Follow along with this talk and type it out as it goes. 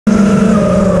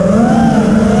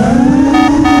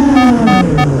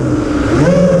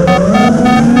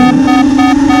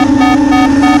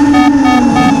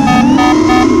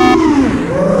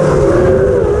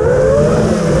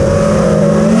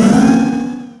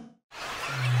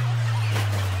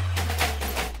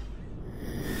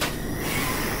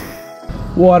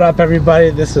What up, everybody?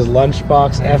 This is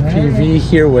LUNCHBOX FPV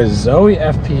here with Zoe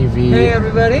FPV. Hey,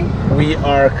 everybody. We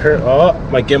are oh,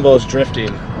 my gimbal is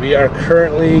drifting. We are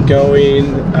currently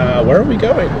going, where are we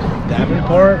going?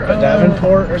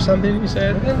 Davenport or something, you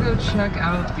said? We're gonna go check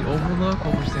out the overlook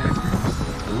over Santa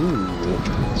Cruz.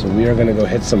 Ooh. So we are gonna go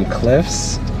hit some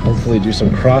cliffs, hopefully do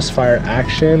some crossfire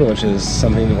action, which is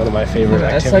something, one of my favorite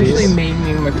activities. Essentially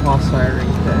making the crossfire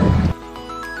ring today.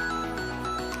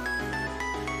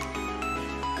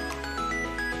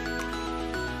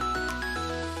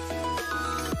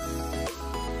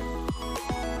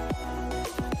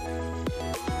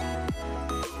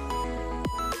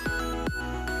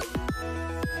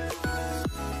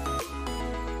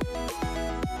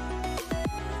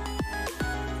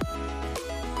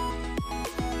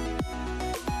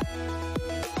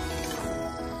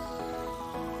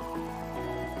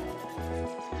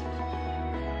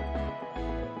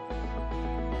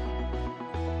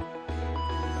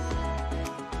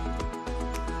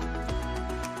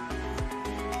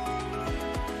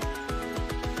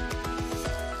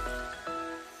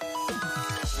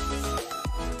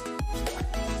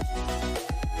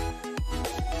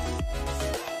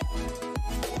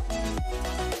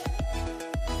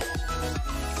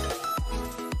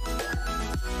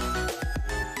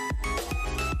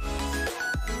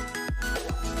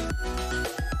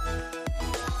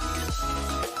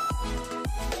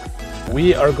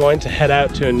 We are going to head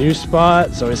out to a new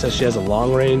spot. Zoe says she has a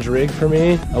long-range rig for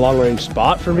me, a long-range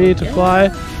spot for me to fly.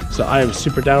 So I am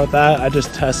super down with that. I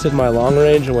just tested my long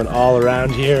range and went all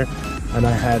around here, and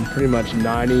I had pretty much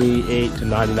 98 to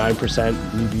 99%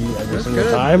 EV every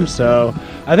single time. So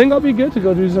I think I'll be good to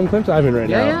go do some cliff diving right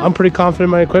now. Yeah. I'm pretty confident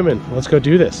in my equipment. Let's go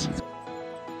do this.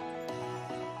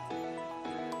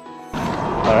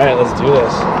 All right, let's do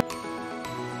this.